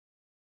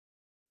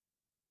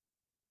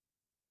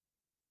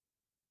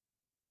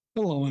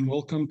Hello and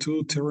welcome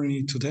to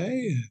Tyranny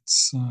Today.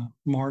 It's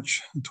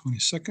March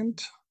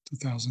 22nd,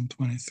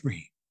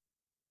 2023.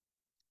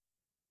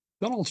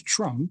 Donald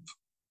Trump,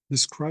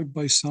 described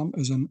by some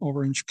as an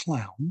orange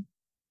clown,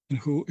 and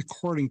who,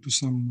 according to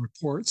some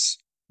reports,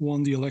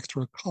 won the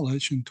Electoral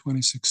College in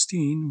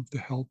 2016 with the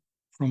help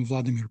from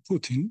Vladimir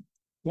Putin,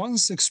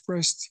 once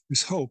expressed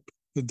his hope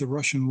that the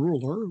Russian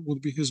ruler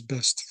would be his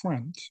best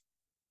friend.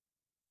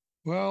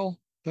 Well,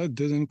 that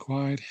didn't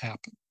quite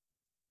happen.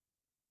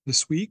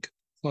 This week,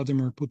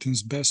 Vladimir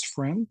Putin's best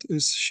friend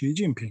is Xi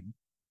Jinping,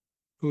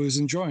 who is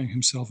enjoying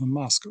himself in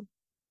Moscow.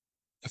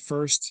 The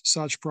first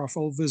such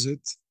profile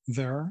visit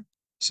there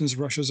since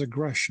Russia's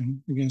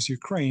aggression against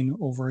Ukraine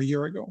over a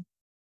year ago.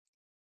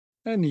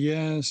 And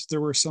yes,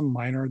 there were some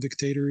minor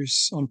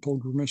dictators on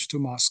pilgrimage to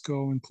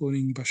Moscow,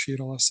 including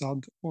Bashar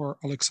al-Assad or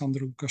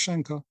Alexander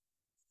Lukashenko,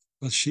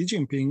 but Xi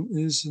Jinping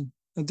is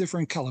a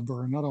different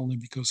caliber, not only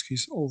because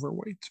he's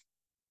overweight.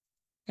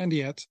 And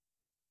yet,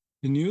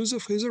 the news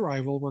of his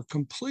arrival were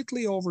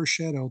completely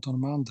overshadowed on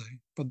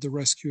Monday by the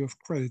rescue of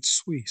Credit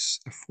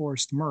Suisse, a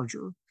forced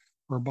merger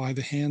whereby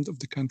the hand of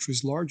the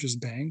country's largest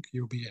bank,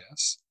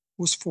 UBS,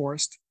 was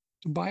forced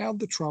to buy out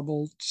the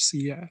troubled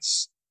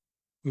CS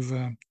with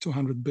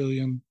 200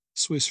 billion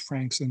Swiss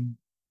francs in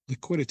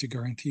liquidity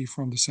guarantee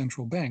from the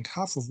central bank,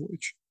 half of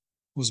which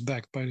was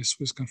backed by the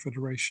Swiss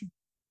Confederation.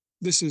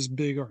 This is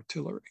big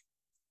artillery,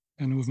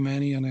 and with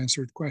many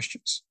unanswered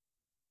questions.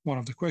 One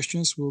of the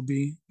questions will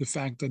be the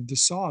fact that the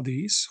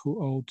Saudis,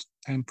 who owed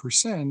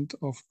 10%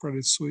 of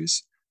Credit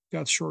Suisse,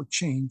 got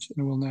shortchanged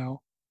and will now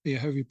pay a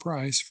heavy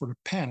price for the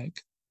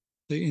panic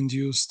they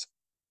induced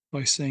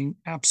by saying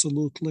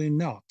absolutely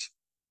not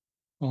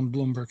on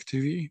Bloomberg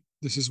TV.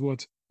 This is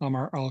what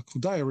Amar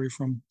al-Khudairi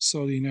from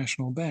Saudi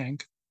National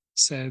Bank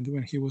said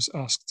when he was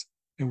asked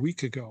a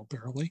week ago,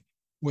 barely,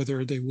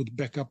 whether they would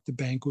back up the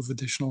bank with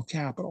additional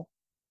capital.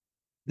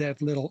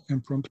 That little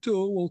impromptu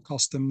will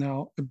cost them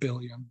now $1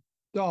 billion,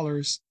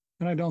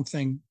 and I don't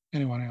think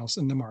anyone else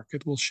in the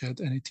market will shed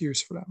any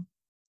tears for them.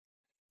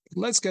 But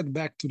let's get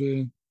back to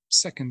the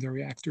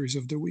secondary actors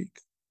of the week,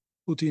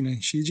 Putin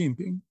and Xi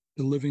Jinping,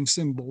 the living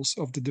symbols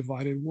of the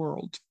divided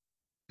world,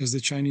 as the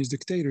Chinese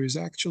dictator is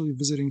actually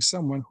visiting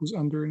someone who's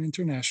under an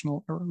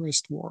international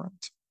arrest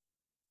warrant.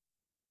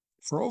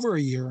 For over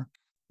a year,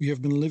 we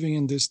have been living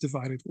in this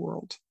divided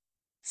world.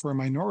 For a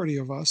minority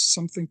of us,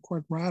 something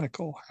quite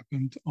radical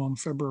happened on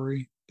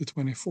February the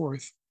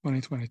 24th,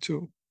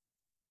 2022.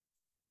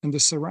 And the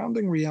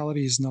surrounding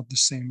reality is not the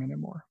same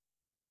anymore.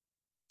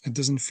 It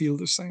doesn't feel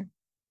the same.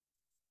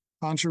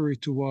 Contrary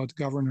to what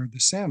Governor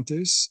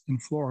DeSantis in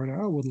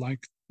Florida would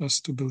like us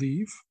to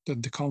believe,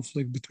 that the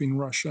conflict between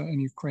Russia and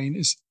Ukraine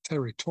is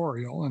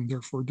territorial and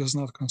therefore does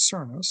not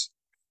concern us,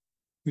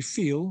 we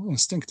feel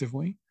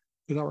instinctively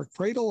that our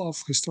cradle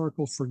of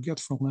historical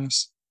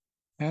forgetfulness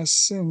has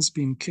since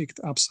been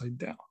kicked upside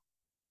down.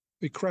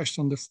 We crashed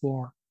on the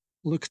floor,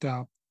 looked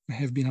up, and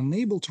have been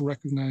unable to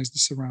recognize the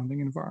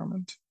surrounding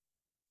environment.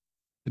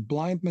 The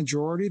blind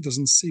majority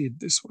doesn't see it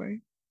this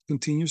way,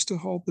 continues to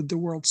hope that the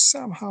world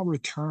somehow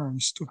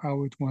returns to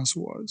how it once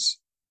was.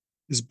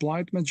 This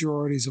blind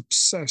majority is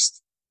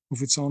obsessed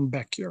with its own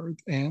backyard,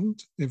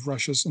 and if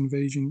Russia's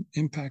invasion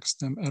impacts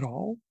them at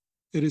all,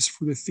 it is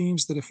for the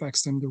themes that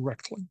affects them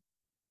directly,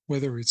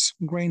 whether it's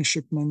grain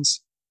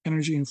shipments,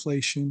 energy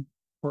inflation,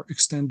 or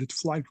extended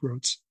flight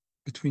routes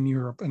between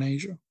Europe and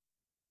Asia.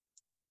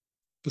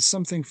 But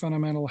something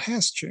fundamental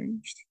has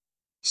changed,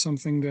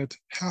 something that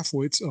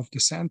halfwits of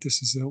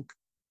DeSantis' ilk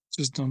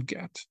just don't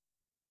get.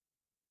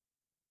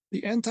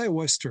 The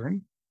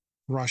anti-Western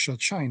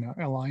Russia-China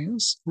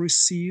alliance,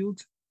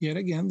 resealed yet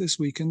again this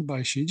weekend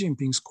by Xi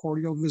Jinping's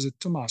cordial visit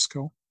to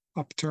Moscow,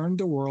 upturned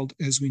the world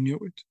as we knew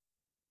it.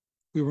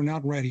 We were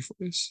not ready for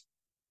this,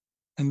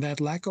 and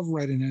that lack of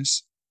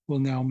readiness will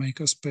now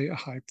make us pay a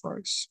high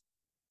price.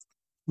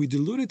 We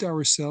deluded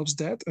ourselves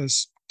that,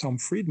 as Tom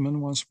Friedman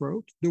once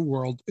wrote, the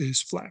world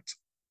is flat.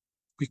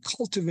 We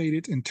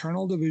cultivated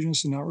internal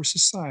divisions in our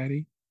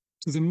society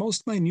to the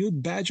most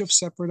minute badge of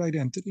separate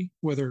identity,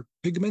 whether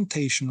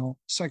pigmentational,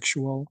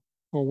 sexual,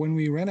 or when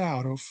we ran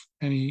out of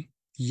any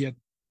yet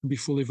to be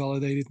fully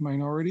validated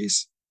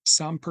minorities,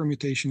 some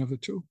permutation of the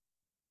two.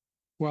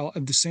 While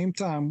at the same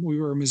time, we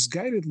were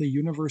misguidedly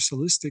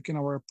universalistic in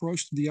our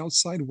approach to the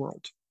outside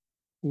world.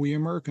 We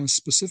Americans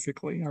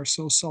specifically are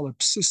so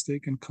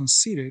solipsistic and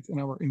conceited in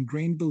our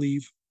ingrained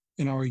belief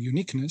in our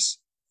uniqueness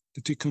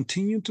that we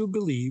continue to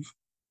believe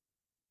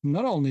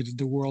not only that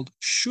the world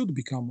should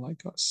become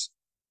like us,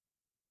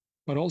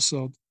 but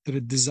also that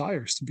it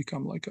desires to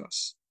become like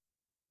us.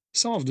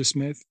 Some of this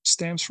myth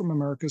stems from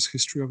America's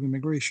history of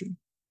immigration.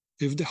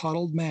 If the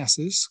huddled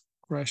masses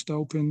crashed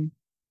open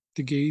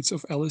the gates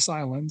of Ellis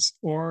Island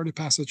or the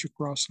passage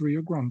across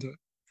Rio Grande,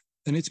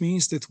 then it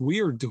means that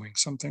we're doing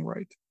something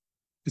right.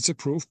 It's a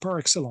proof par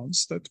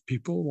excellence that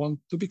people want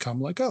to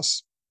become like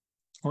us.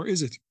 Or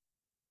is it?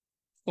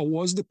 Or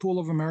was the pool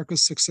of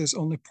America's success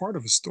only part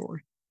of a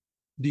story?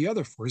 The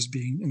other force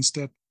being,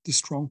 instead, the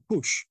strong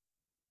push.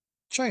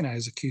 China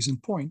is a case in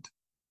point.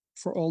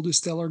 For all the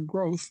stellar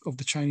growth of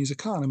the Chinese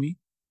economy,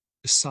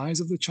 The size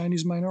of the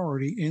Chinese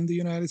minority in the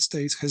United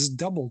States has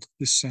doubled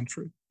this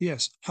century.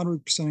 Yes,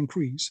 100%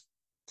 increase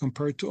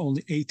compared to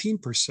only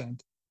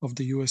 18% of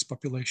the US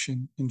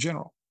population in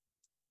general.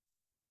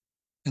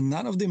 And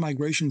none of the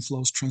migration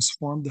flows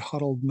transformed the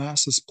huddled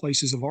masses'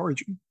 places of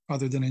origin,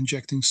 other than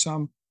injecting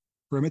some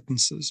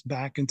remittances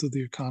back into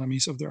the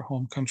economies of their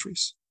home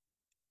countries.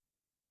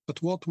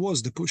 But what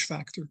was the push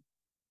factor?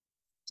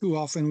 Too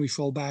often we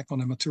fall back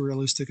on a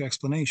materialistic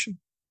explanation.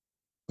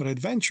 But I'd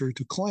venture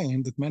to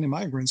claim that many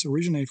migrants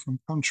originate from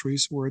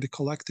countries where the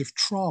collective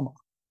trauma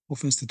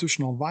of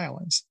institutional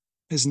violence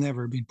has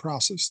never been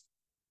processed.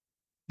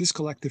 This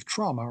collective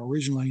trauma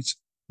originates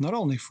not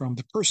only from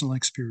the personal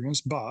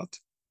experience, but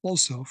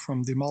also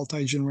from the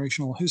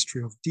multi-generational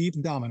history of deep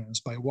dominance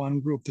by one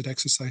group that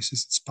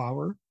exercises its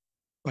power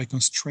by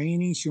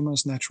constraining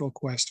humans' natural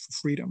quest for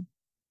freedom.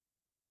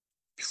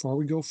 Before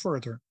we go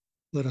further,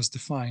 let us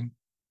define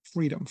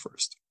freedom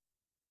first.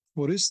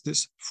 What is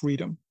this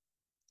freedom?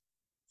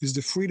 It is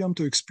the freedom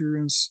to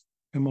experience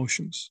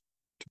emotions,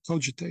 to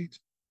cogitate,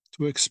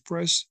 to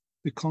express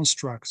the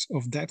constructs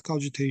of that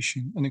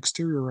cogitation and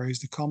exteriorize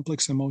the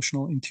complex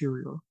emotional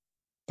interior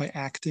by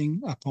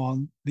acting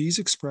upon these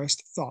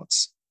expressed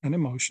thoughts and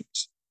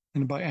emotions,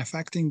 and by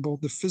affecting both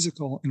the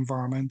physical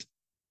environment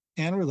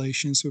and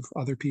relations with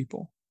other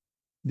people.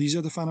 These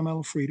are the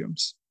fundamental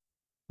freedoms,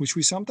 which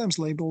we sometimes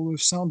label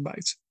with sound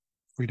bites: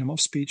 freedom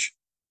of speech,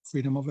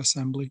 freedom of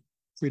assembly,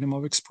 freedom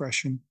of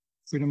expression,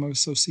 freedom of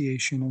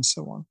association, and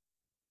so on.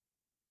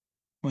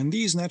 When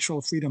these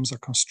natural freedoms are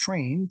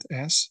constrained,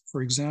 as,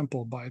 for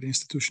example, by the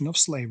institution of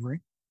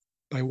slavery,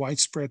 by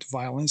widespread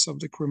violence of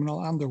the criminal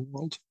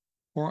underworld,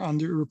 or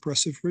under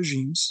repressive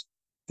regimes,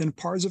 then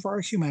parts of our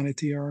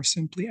humanity are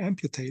simply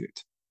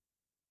amputated.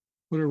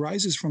 What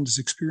arises from this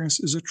experience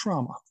is a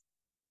trauma,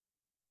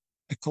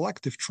 a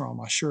collective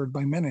trauma shared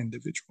by many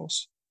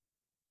individuals.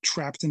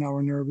 Trapped in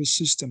our nervous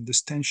system,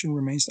 this tension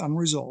remains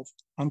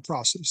unresolved,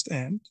 unprocessed,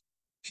 and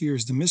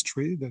here's the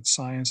mystery that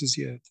science is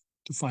yet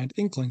to find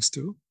inklings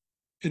to: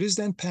 it is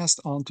then passed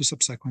on to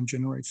subsequent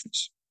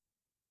generations.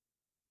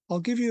 I'll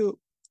give you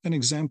an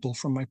example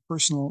from my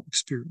personal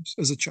experience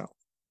as a child.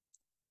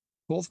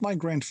 Both my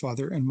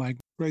grandfather and my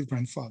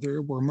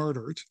great-grandfather were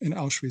murdered in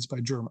Auschwitz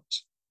by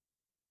Germans.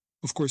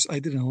 Of course, I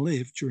didn't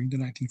live during the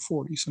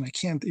 1940s, and I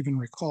can't even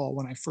recall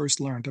when I first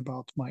learned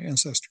about my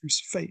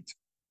ancestors' fate.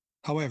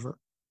 However,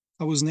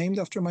 I was named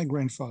after my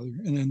grandfather,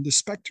 and then the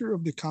specter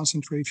of the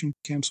concentration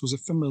camps was a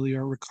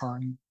familiar,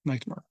 recurring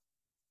nightmare.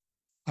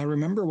 I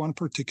remember one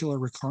particular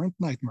recurrent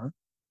nightmare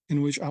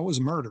in which I was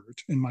murdered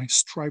in my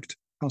striped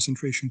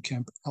concentration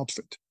camp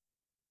outfit.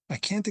 I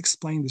can't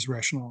explain this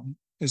rationally,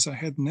 as I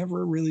had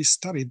never really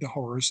studied the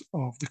horrors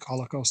of the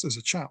Holocaust as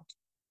a child.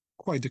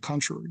 Quite the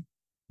contrary,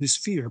 this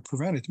fear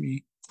prevented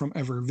me from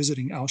ever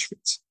visiting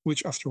Auschwitz,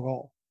 which, after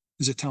all,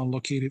 is a town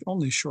located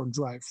only a short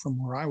drive from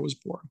where I was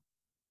born.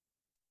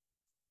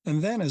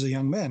 And then, as a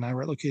young man, I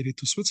relocated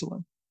to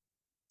Switzerland.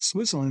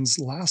 Switzerland's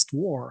last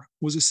war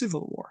was a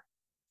civil war.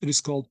 It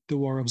is called the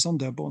War of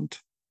Sonderbund,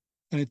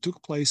 and it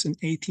took place in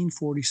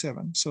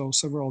 1847, so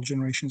several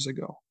generations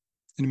ago.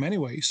 In many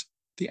ways,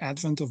 the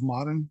advent of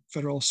modern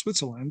federal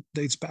Switzerland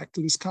dates back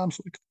to this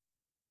conflict,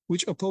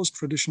 which opposed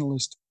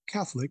traditionalist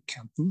Catholic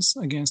cantons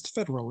against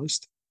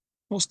federalist,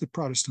 mostly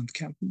Protestant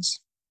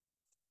cantons.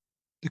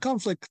 The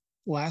conflict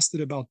lasted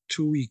about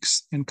 2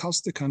 weeks and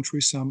cost the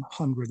country some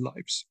 100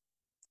 lives.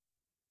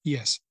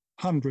 Yes,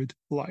 100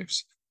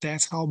 lives.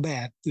 That's how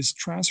bad this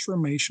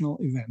transformational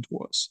event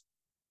was.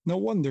 No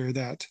wonder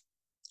that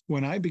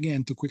when I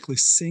began to quickly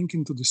sink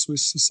into the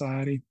Swiss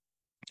society,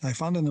 I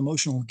found an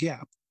emotional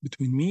gap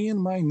between me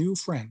and my new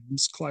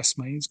friends,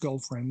 classmates,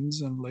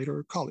 girlfriends, and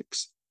later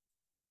colleagues.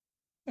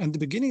 At the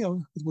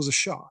beginning, it was a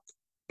shock,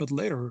 but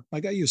later I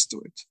got used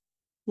to it.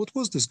 What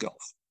was this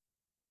gulf?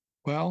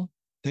 Well,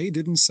 they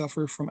didn't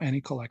suffer from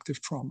any collective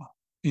trauma.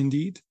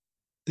 Indeed,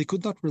 they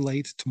could not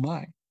relate to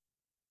mine.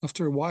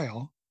 After a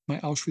while, my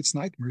Auschwitz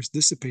nightmares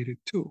dissipated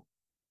too.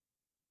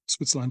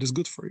 Switzerland is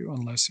good for you,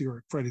 unless you're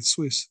a Credit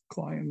Suisse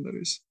client, that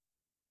is.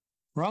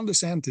 Ron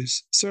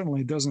DeSantis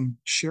certainly doesn't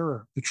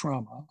share the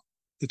trauma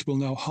that will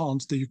now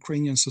haunt the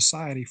Ukrainian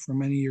society for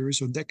many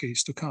years or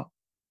decades to come.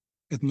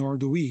 And nor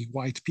do we,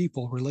 white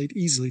people, relate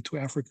easily to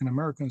African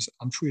Americans'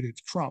 untreated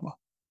trauma.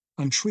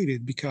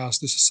 Untreated because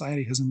the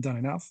society hasn't done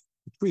enough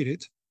to treat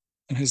it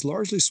and has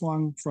largely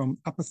swung from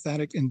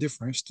apathetic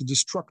indifference to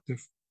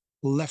destructive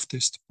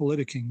leftist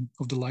politicking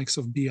of the likes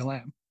of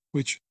BLM,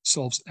 which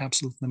solves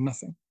absolutely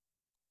nothing.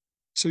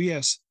 So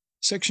yes,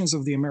 sections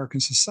of the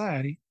American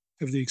society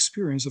have the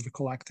experience of a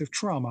collective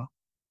trauma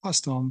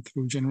passed on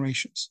through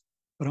generations,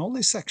 but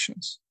only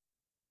sections.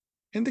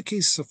 In the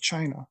cases of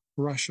China,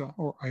 Russia,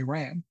 or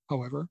Iran,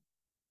 however,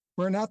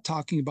 we're not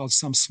talking about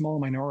some small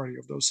minority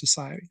of those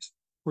societies.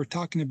 We're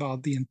talking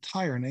about the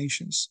entire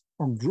nations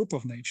or group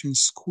of nations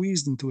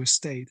squeezed into a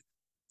state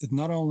that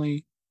not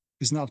only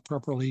is not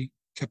properly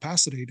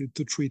capacitated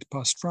to treat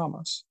past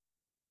traumas,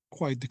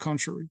 quite the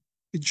contrary,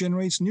 it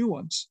generates new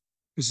ones,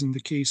 as in the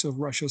case of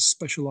Russia's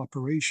special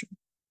operation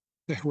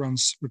that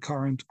runs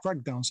recurrent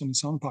crackdowns on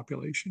its own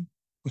population,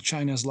 with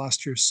China's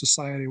last year's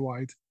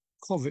society-wide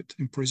COVID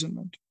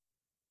imprisonment.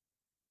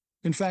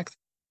 In fact,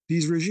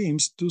 these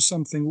regimes do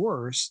something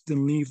worse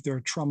than leave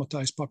their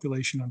traumatized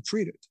population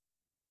untreated.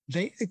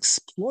 They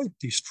exploit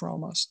these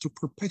traumas to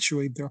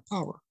perpetuate their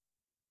power.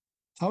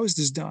 How is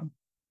this done?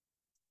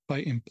 By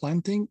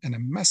implanting an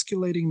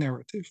emasculating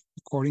narrative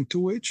according to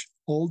which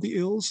all the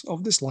ills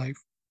of this life,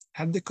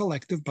 at the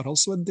collective but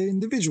also at the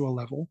individual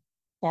level,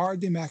 are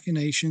the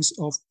machinations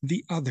of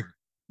the other,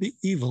 the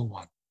evil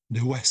one,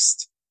 the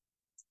West.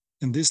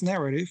 In this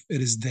narrative,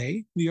 it is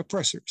they, the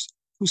oppressors,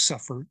 who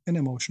suffer an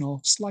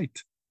emotional slight.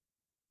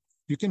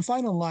 You can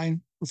find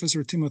online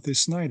Professor Timothy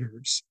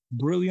Snyder's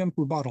brilliant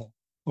rebuttal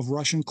of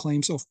Russian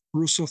claims of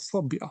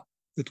Russophobia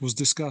that was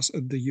discussed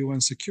at the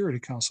UN Security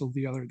Council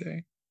the other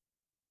day.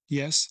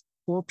 Yes,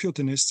 poor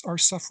Putinists are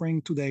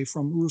suffering today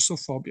from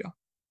Russophobia.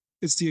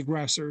 It's the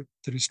aggressor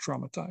that is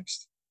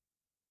traumatized.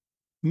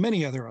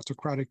 Many other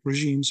autocratic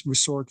regimes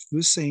resort to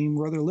the same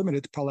rather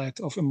limited palette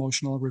of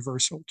emotional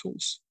reversal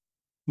tools.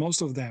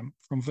 Most of them,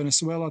 from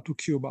Venezuela to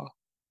Cuba,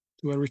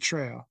 to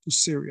Eritrea, to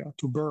Syria,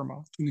 to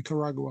Burma, to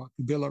Nicaragua,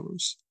 to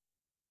Belarus,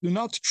 do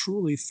not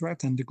truly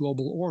threaten the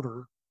global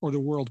order or the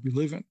world we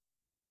live in.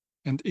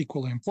 And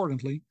equally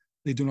importantly,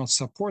 they do not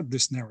support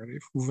this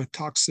narrative with a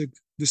toxic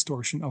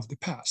distortion of the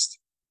past.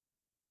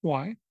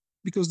 Why?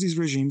 Because these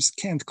regimes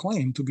can't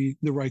claim to be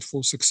the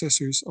rightful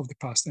successors of the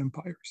past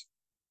empires,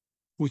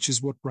 which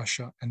is what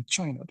Russia and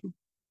China do.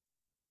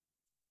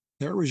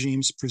 Their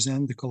regimes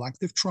present the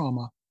collective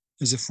trauma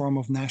as a form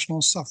of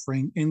national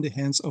suffering in the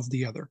hands of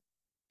the other,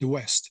 the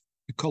West,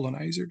 the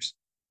colonizers.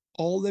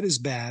 All that is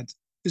bad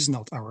is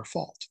not our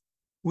fault.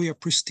 We are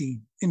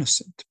pristine,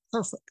 innocent,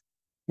 perfect,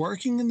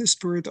 working in the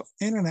spirit of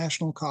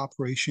international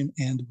cooperation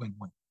and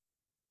win-win.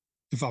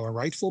 If our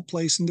rightful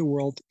place in the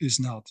world is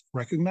not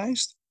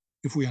recognized,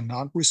 if we are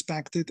not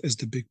respected as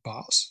the big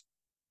boss,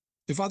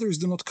 if others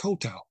do not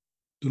kowtow,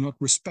 do not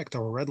respect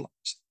our red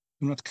lines,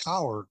 do not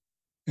cower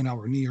in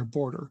our near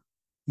border,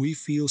 we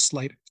feel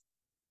slighted.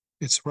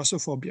 It's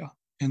Russophobia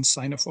and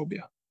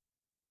Sinophobia.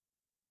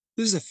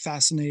 This is a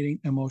fascinating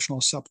emotional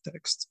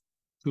subtext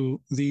to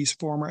these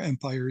former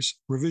empires'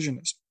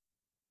 revisionism.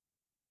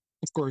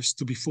 Of course,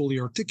 to be fully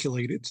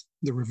articulated,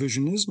 the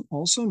revisionism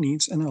also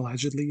needs an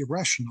allegedly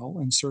rational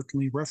and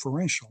certainly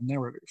referential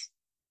narrative.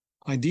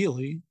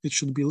 Ideally, it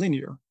should be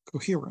linear,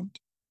 coherent.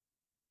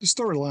 The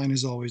storyline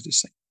is always the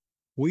same.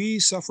 We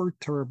suffered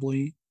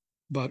terribly,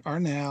 but are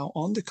now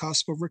on the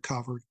cusp of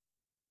recovery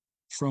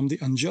from the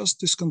unjust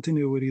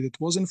discontinuity that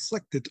was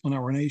inflicted on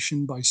our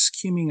nation by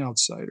scheming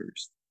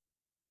outsiders.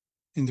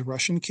 In the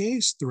Russian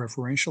case, the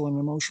referential and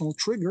emotional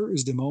trigger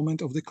is the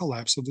moment of the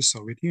collapse of the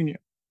Soviet Union.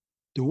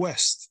 The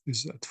West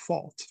is at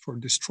fault for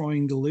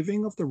destroying the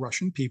living of the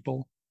Russian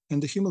people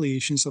and the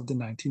humiliations of the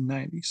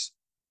 1990s.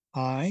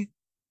 I,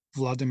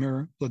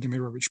 Vladimir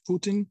Vladimirovich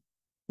Putin,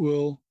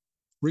 will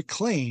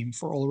reclaim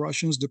for all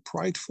Russians the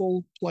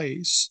prideful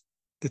place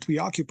that we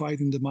occupied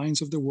in the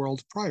minds of the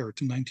world prior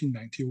to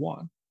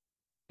 1991.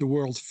 The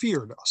world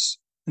feared us,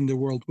 and the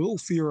world will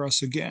fear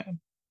us again.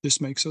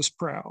 This makes us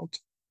proud.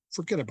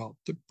 Forget about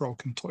the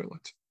broken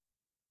toilet.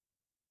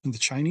 In the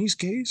Chinese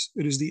case,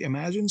 it is the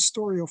imagined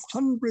story of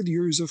 100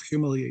 years of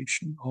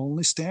humiliation,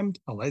 only stemmed,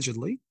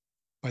 allegedly,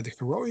 by the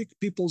heroic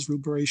People's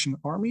Liberation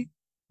Army,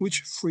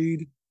 which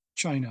freed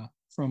China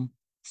from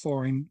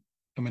foreign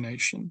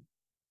domination,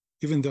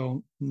 even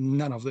though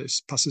none of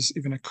this passes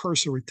even a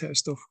cursory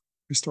test of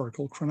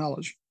historical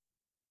chronology.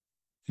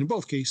 In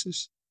both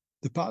cases,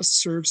 the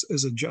past serves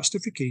as a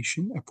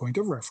justification, a point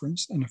of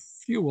reference, and a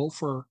fuel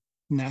for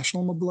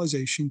national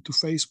mobilization to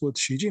face what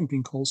Xi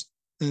Jinping calls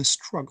a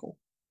struggle.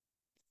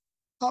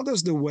 How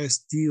does the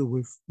West deal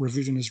with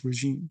revisionist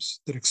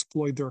regimes that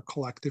exploit their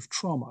collective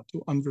trauma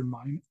to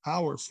undermine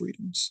our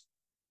freedoms?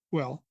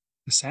 Well,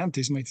 the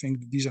scientists may think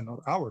that these are not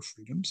our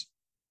freedoms,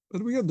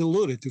 but we are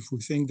deluded if we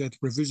think that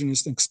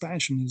revisionist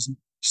expansionism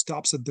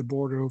stops at the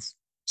border of,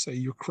 say,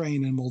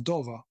 Ukraine and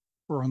Moldova,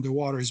 or on the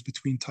waters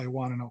between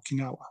Taiwan and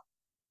Okinawa.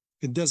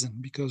 It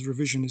doesn't, because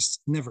revisionists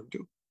never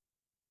do.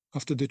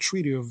 After the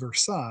Treaty of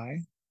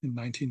Versailles in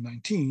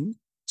 1919,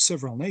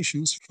 several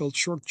nations felt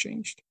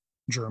shortchanged,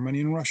 Germany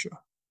and Russia,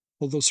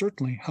 although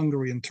certainly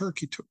Hungary and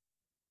Turkey too,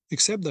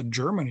 except that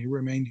Germany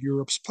remained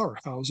Europe's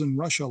powerhouse and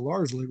Russia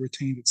largely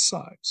retained its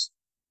size.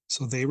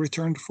 So they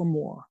returned for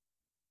more,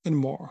 and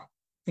more,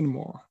 and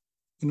more,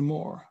 and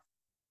more.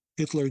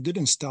 Hitler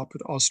didn't stop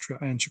at Austria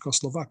and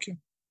Czechoslovakia,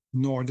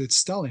 nor did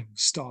Stalin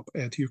stop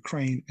at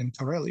Ukraine and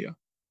Karelia.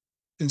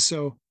 And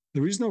so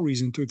there is no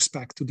reason to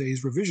expect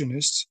today's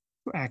revisionists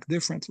to act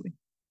differently.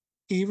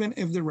 Even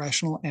if the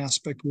rational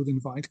aspect would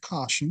invite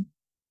caution,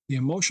 the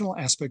emotional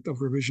aspect of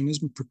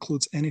revisionism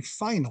precludes any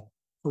final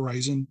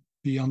horizon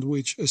beyond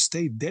which a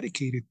state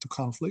dedicated to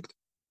conflict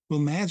will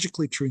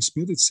magically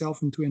transmute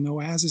itself into an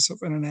oasis of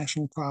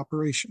international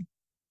cooperation.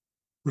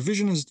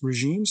 Revisionist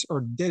regimes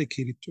are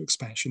dedicated to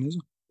expansionism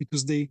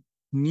because they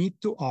need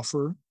to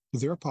offer to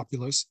their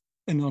populace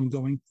an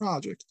ongoing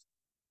project.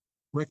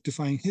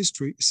 Rectifying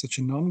history is such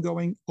an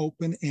ongoing,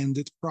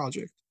 open-ended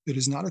project. It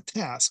is not a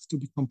task to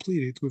be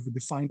completed with a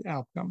defined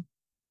outcome.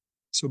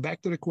 So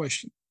back to the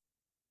question,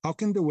 how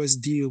can the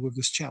West deal with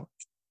this challenge?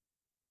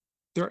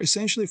 There are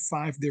essentially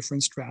 5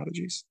 different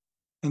strategies,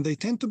 and they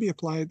tend to be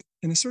applied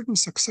in a certain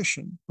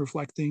succession,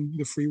 reflecting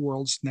the free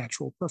world's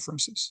natural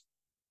preferences.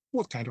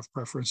 What kind of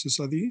preferences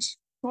are these?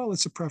 Well,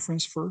 it's a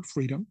preference for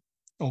freedom,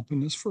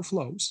 openness for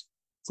flows,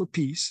 for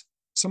peace,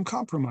 some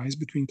compromise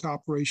between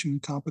cooperation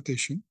and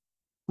competition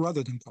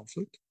rather than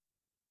conflict,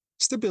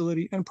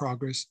 stability and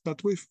progress,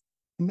 but with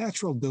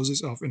natural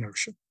doses of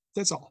inertia.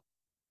 That's all.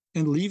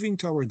 And leaving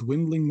to our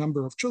dwindling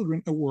number of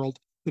children a world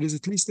that is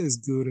at least as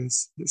good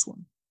as this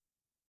one.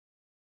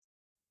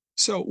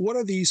 So, what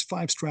are these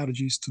 5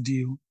 strategies to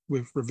deal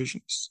with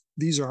revisionists?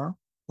 These are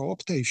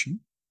cooptation,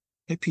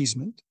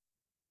 appeasement,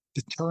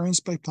 deterrence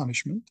by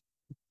punishment,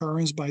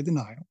 deterrence by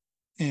denial,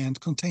 and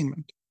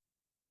containment.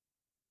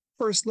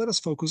 First, let us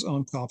focus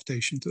on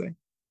cooptation today.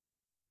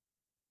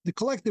 The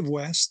collective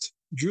West,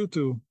 due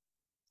to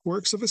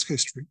quirks of its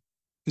history,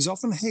 is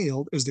often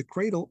hailed as the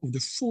cradle of the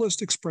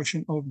fullest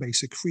expression of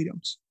basic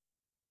freedoms.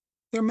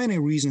 There are many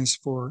reasons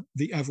for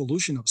the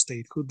evolution of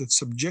statehood that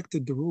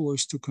subjected the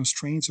rulers to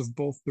constraints of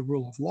both the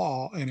rule of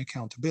law and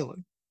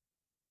accountability.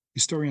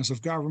 Historians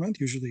of government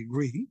usually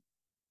agree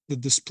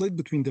that the split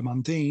between the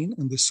mundane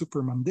and the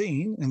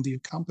supermundane and the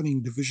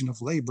accompanying division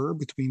of labor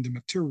between the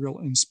material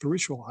and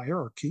spiritual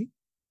hierarchy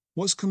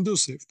was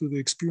conducive to the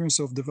experience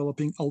of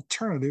developing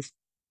alternative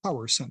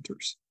power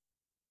centers.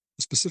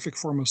 A specific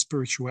form of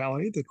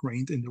spirituality that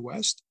reigned in the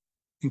West,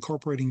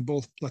 incorporating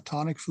both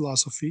Platonic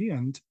philosophy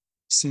and,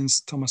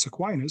 since Thomas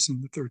Aquinas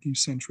in the 13th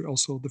century,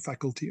 also the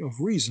faculty of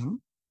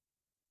reason,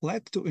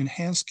 led to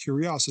enhanced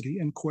curiosity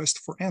and quest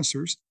for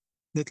answers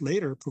that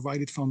later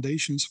provided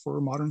foundations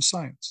for modern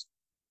science.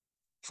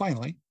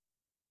 Finally,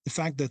 the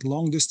fact that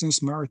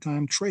long-distance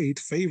maritime trade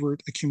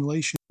favored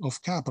accumulation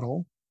of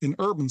capital in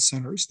urban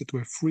centers that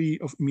were free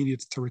of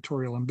immediate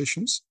territorial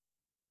ambitions,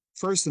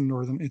 first in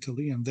northern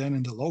Italy and then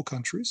in the Low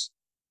Countries,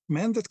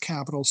 meant that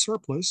capital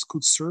surplus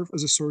could serve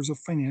as a source of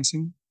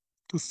financing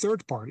to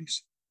third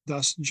parties,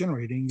 thus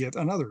generating yet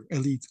another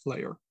elite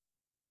layer.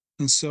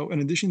 And so, in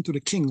addition to the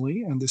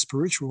kingly and the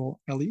spiritual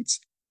elites,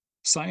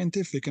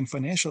 scientific and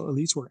financial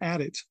elites were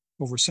added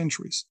over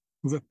centuries,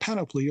 with a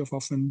panoply of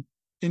often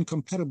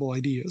incompatible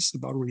ideas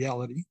about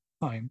reality,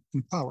 time,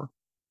 and power.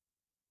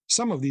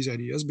 Some of these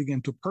ideas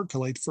began to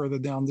percolate further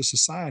down the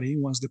society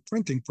once the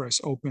printing press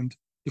opened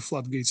the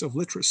floodgates of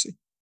literacy.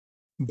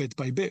 Bit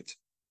by bit,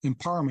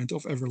 empowerment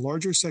of ever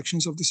larger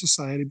sections of the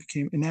society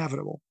became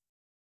inevitable.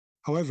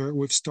 However,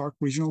 with stark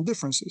regional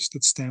differences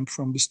that stemmed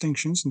from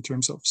distinctions in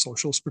terms of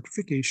social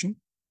stratification,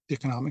 the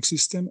economic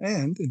system,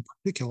 and, in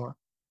particular,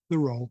 the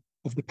role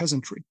of the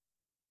peasantry.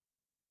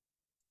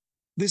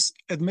 This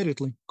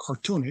admittedly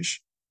cartoonish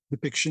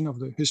depiction of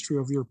the history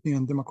of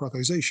European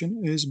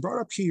democratization is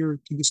brought up here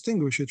to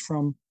distinguish it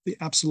from the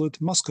absolute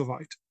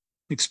Muscovite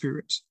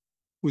experience,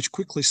 which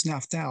quickly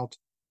snuffed out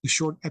the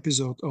short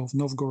episode of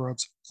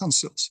Novgorod's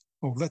councils,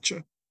 or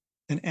Veche,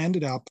 and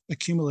ended up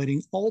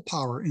accumulating all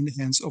power in the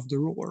hands of the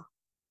ruler.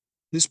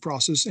 This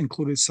process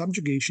included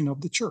subjugation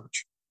of the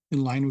church,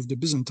 in line with the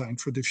Byzantine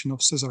tradition of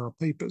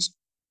Caesaropapism,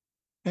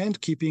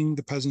 and keeping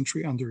the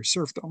peasantry under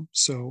serfdom,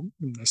 so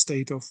in a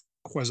state of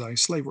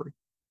quasi-slavery.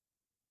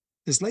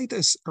 As late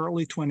as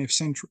early 20th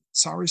century,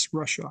 Tsarist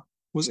Russia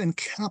was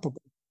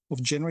incapable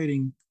of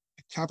generating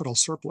a capital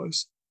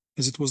surplus,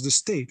 as it was the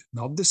state,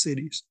 not the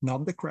cities,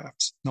 not the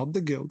crafts, not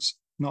the guilds,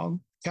 not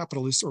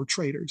capitalists or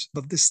traders,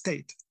 but the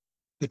state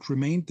that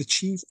remained the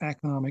chief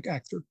economic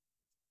actor.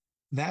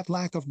 That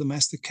lack of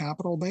domestic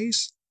capital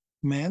base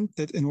meant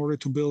that in order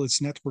to build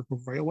its network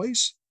of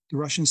railways, the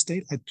Russian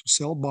state had to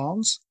sell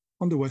bonds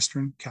on the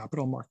Western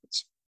capital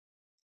markets.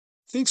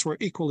 Things were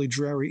equally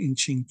dreary in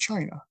Qing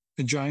China,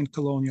 a giant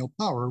colonial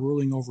power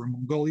ruling over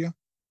Mongolia,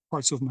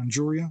 parts of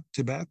Manchuria,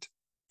 Tibet,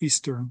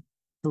 eastern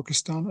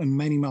Turkestan, and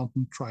many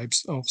mountain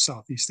tribes of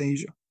Southeast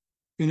Asia,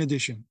 in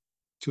addition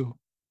to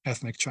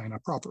ethnic China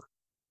proper.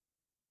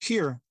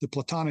 Here, the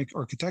Platonic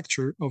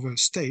architecture of a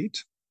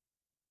state,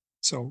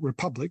 so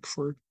republic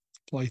for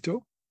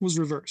Plato, was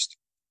reversed.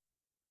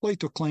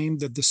 Plato claimed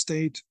that the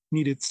state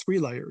needed 3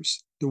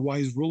 layers: the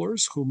wise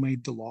rulers who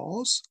made the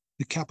laws,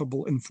 the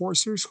capable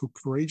enforcers who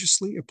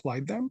courageously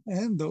applied them,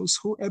 and those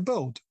who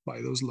abode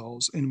by those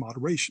laws in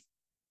moderation.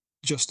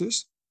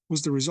 Justice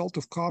was the result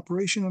of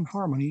cooperation and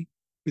harmony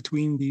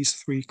between these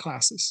 3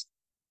 classes.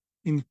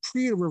 In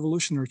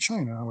pre-revolutionary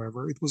China,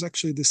 however, it was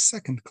actually the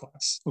second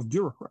class of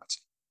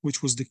bureaucrats,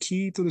 which was the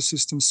key to the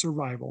system's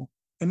survival,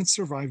 and it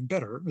survived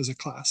better as a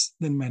class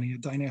than many a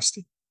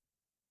dynasty.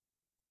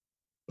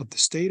 But the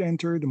state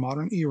entered the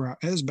modern era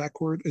as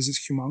backward as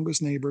its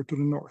humongous neighbor to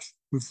the north,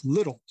 with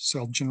little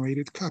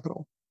self-generated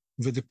capital,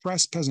 with a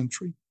depressed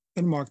peasantry,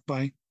 and marked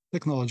by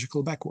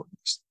technological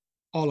backwardness,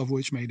 all of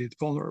which made it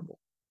vulnerable.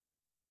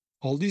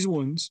 All these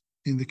wounds,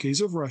 in the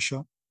case of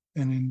Russia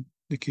and in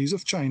the case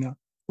of China,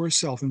 were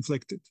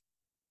self-inflicted.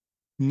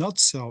 Not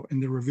so in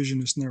the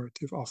revisionist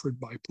narrative offered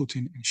by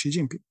Putin and Xi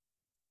Jinping.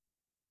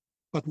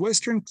 But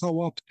Western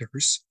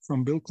co-opters,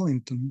 from Bill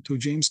Clinton to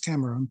James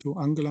Cameron to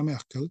Angela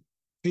Merkel,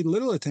 paid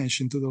little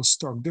attention to those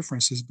stark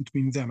differences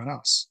between them and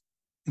us.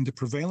 in the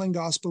prevailing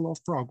gospel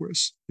of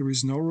progress, there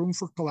is no room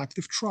for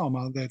collective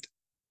trauma that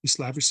the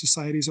Slavic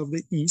societies of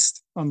the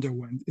East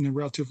underwent in a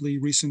relatively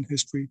recent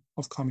history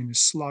of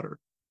communist slaughter.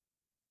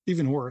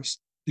 Even worse,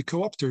 the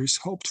co-opters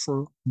hoped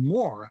for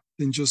more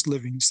than just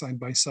living side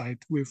by side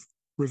with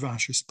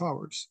revanchist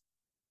powers.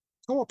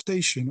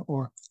 Cooptation,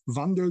 or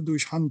Wandel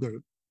durch Handel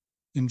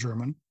in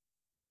German,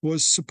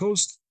 was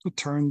supposed to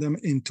turn them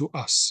into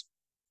us.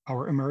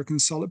 Our American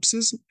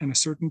solipsism and a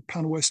certain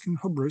pan-Western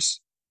hubris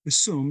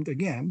assumed,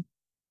 again,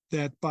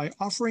 that by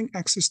offering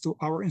access to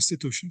our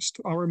institutions,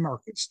 to our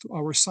markets, to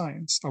our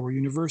science, our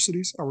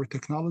universities, our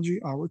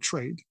technology, our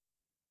trade,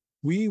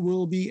 we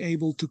will be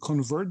able to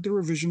convert the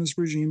revisionist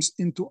regimes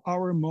into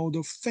our mode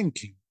of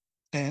thinking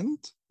and,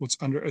 what's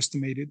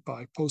underestimated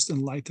by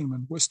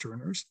post-Enlightenment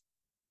Westerners,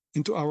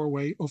 into our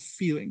way of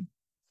feeling.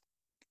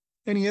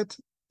 And yet,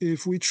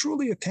 if we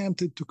truly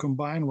attempted to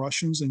combine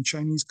Russians and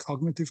Chinese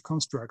cognitive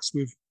constructs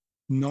with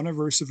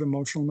non-aversive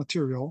emotional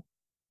material,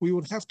 we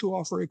would have to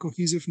offer a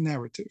cohesive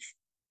narrative,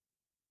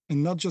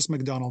 and not just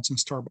McDonald's and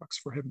Starbucks,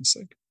 for heaven's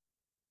sake.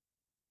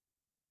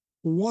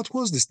 What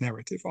was this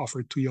narrative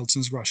offered to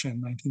Yeltsin's Russia in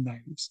the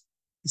 1990s?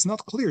 It's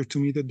not clear to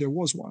me that there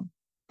was one,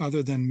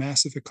 other than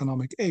massive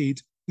economic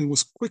aid that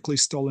was quickly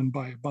stolen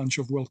by a bunch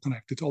of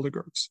well-connected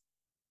oligarchs.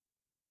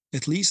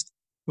 At least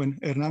when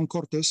Hernán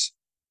Cortés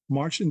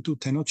marched into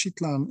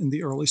Tenochtitlan in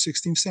the early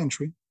 16th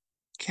century,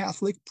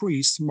 Catholic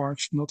priests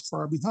marched not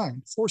far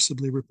behind,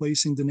 forcibly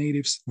replacing the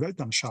natives'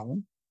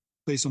 Weltanschauung,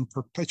 based on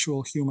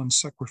perpetual human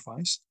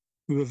sacrifice,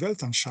 with a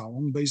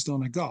Weltanschauung based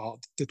on a god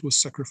that was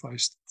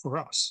sacrificed for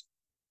us.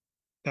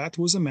 That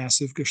was a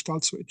massive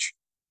gestalt switch,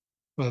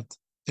 but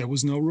there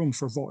was no room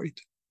for void.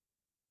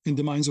 In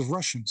the minds of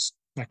Russians,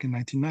 back in the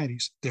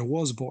 1990s, there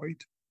was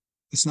void.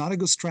 It's not a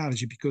good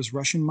strategy because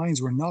Russian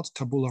minds were not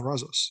tabula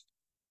rasas.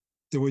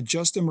 They were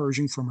just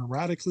emerging from a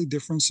radically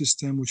different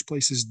system which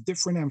places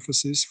different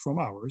emphasis from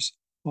ours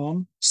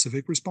on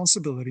civic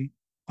responsibility,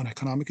 on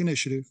economic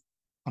initiative,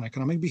 on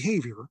economic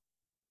behavior,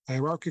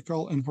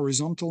 hierarchical and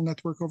horizontal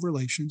network of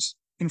relations,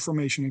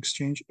 information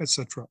exchange,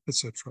 etc.,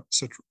 etc.,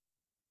 etc.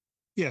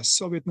 Yes,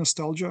 Soviet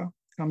nostalgia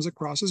comes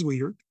across as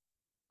weird,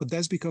 but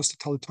that's because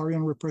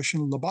totalitarian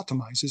repression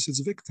lobotomizes its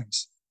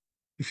victims.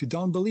 If you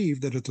don't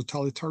believe that a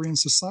totalitarian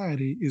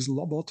society is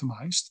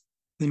lobotomized,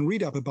 then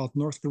read up about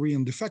North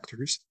Korean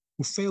defectors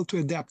who failed to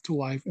adapt to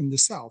life in the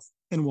South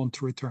and want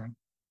to return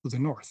to the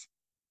North.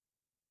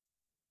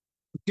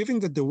 But given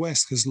that the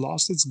West has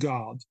lost its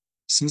God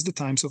since the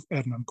times of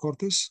Hernán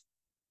Cortés,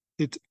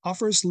 it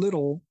offers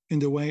little in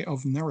the way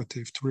of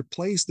narrative to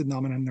replace the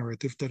dominant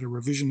narrative that a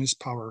revisionist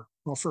power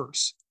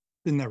offers,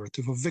 the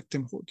narrative of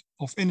victimhood,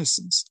 of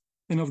innocence,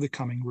 and of the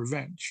coming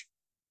revenge.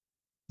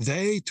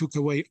 They took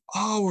away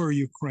our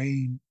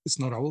Ukraine. It's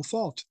not our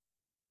fault.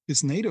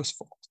 It's NATO's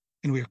fault,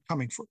 and we are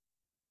coming for it.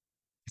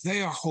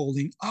 They are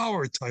holding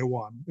our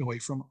Taiwan away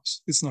from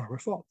us. It's not our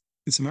fault.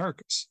 It's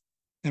America's,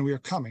 and we are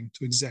coming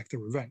to exact a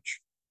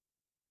revenge.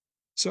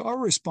 So our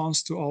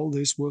response to all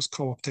this was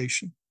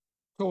cooptation.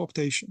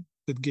 Cooptation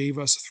that gave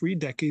us 3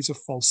 decades of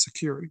false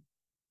security.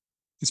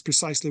 It's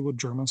precisely what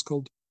Germans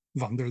called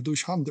Wandel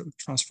durch Handel,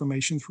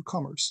 transformation through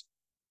commerce.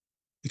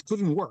 It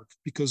couldn't work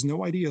because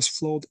no ideas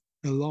flowed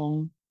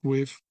along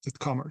with that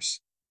commerce,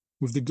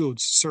 with the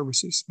goods,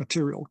 services,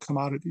 material,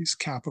 commodities,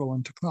 capital,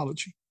 and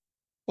technology.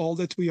 All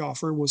that we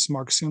offer was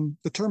Marxian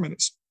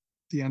determinism,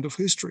 the end of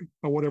history,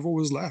 or whatever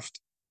was left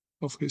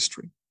of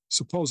history,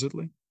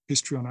 supposedly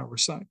history on our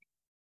side.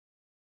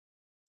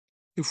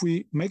 If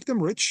we make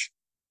them rich,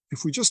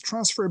 if we just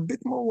transfer a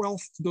bit more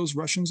wealth to those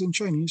Russians and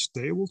Chinese,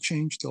 they will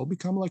change, they'll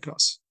become like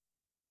us.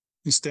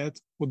 Instead,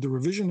 what the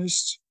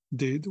revisionists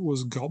did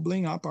was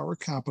gobbling up our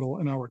capital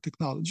and our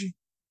technology.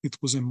 It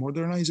was a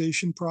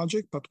modernization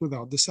project, but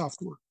without the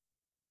software,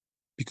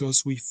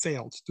 because we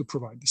failed to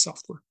provide the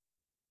software.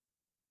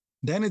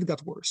 Then it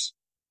got worse.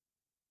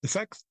 The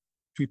fact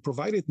that we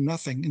provided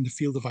nothing in the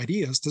field of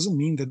ideas doesn't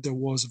mean that there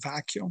was a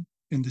vacuum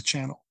in the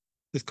channel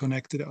that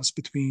connected us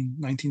between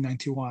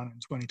 1991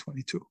 and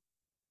 2022.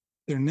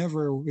 There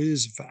never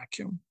is a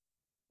vacuum.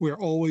 We are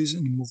always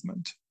in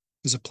movement,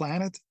 as a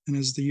planet and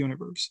as the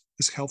universe,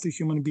 as healthy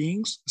human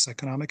beings, as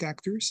economic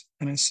actors,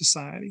 and as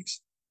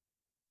societies.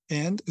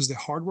 And as the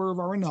hardware of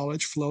our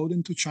knowledge flowed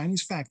into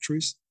Chinese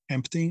factories,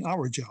 emptying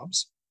our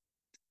jobs,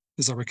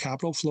 as our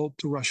capital flowed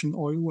to Russian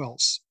oil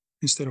wells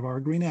instead of our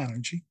green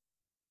energy,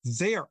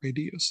 their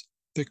ideas,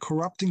 the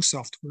corrupting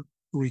software,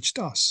 reached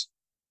us.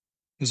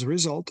 As a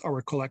result,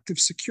 our collective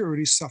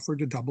security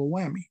suffered a double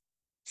whammy,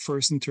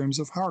 first in terms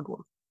of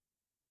hardware.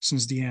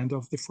 Since the end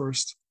of the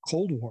first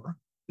Cold War,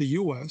 the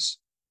US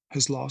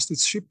has lost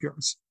its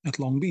shipyards at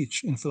Long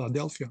Beach, in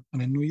Philadelphia,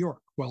 and in New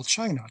York, while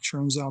China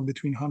churns out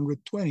between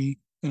 120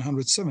 and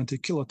 170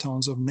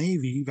 kilotons of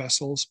Navy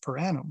vessels per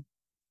annum,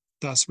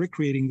 thus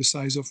recreating the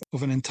size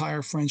of an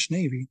entire French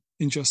Navy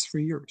in just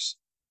 3 years.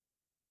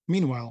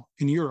 Meanwhile,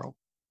 in Europe,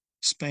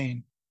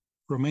 Spain,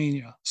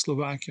 Romania,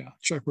 Slovakia,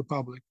 Czech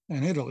Republic,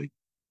 and Italy,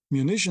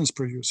 munitions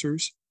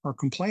producers are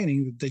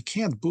complaining that they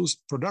can't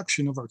boost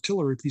production of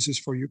artillery pieces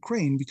for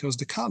Ukraine because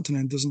the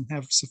continent doesn't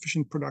have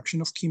sufficient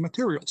production of key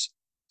materials,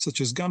 such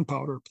as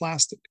gunpowder,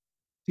 plastic,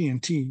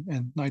 TNT,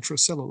 and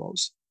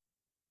nitrocellulose.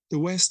 The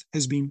West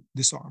has been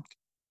disarmed.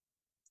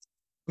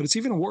 But it's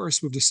even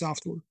worse with the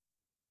software.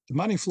 The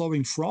money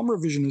flowing from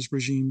revisionist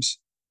regimes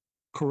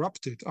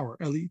corrupted our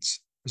elites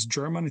as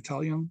German,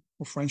 Italian,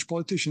 or French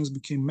politicians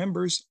became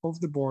members of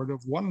the board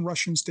of one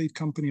Russian state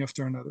company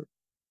after another.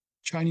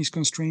 Chinese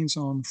constraints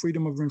on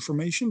freedom of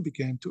information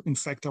began to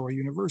infect our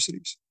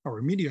universities,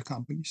 our media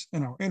companies,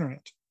 and our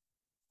internet.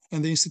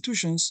 And the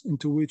institutions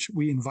into which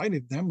we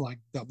invited them, like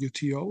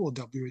WTO or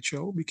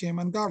WHO, became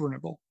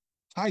ungovernable,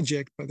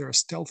 hijacked by their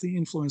stealthy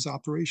influence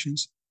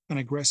operations and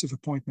aggressive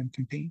appointment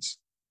campaigns.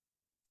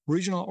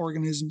 Regional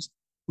organisms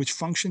which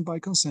functioned by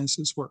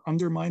consensus were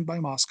undermined by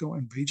Moscow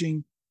and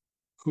Beijing,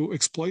 who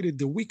exploited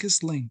the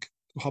weakest link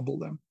to hobble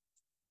them.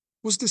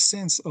 Was the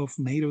sense of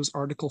NATO's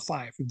Article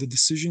 5 if the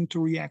decision to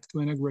react to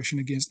an aggression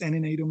against any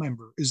NATO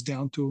member is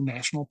down to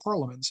national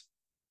parliaments,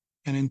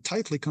 and in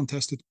tightly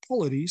contested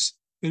polities,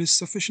 it is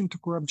sufficient to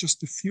corrupt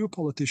just a few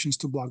politicians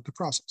to block the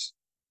process?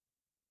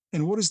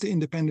 And what is the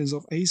independence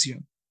of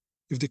ASEAN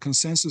if the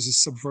consensus is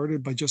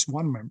subverted by just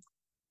one member?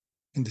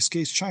 In this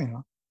case,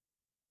 China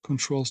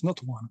controls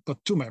not one,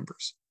 but two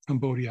members,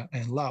 Cambodia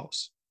and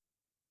Laos.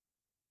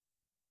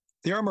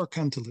 Their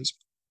mercantilism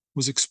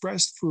was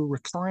expressed through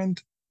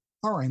recurrent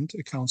current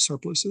account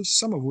surpluses,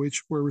 some of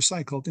which were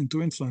recycled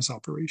into influence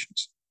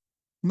operations,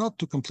 not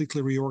to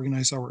completely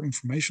reorganize our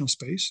information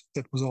space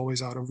that was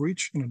always out of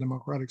reach in a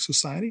democratic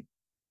society,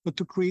 but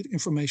to create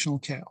informational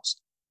chaos,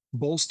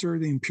 bolster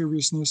the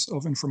imperviousness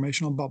of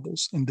informational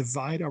bubbles, and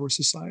divide our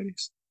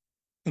societies.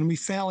 And we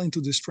fell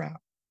into this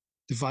trap,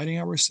 dividing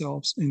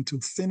ourselves into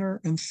thinner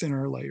and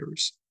thinner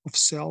layers of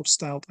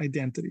self-styled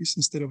identities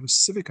instead of a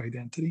civic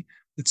identity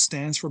that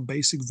stands for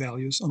basic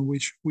values on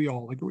which we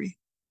all agree.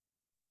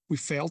 We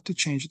failed to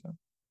change them.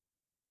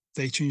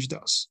 They changed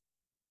us,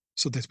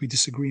 so that we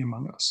disagree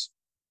among us.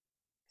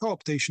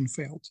 Cooptation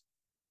failed,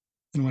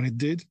 and when it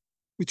did,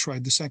 we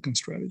tried the second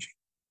strategy.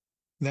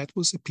 That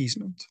was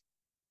appeasement.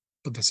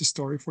 But that's a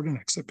story for the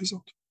next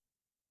episode.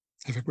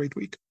 Have a great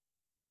week.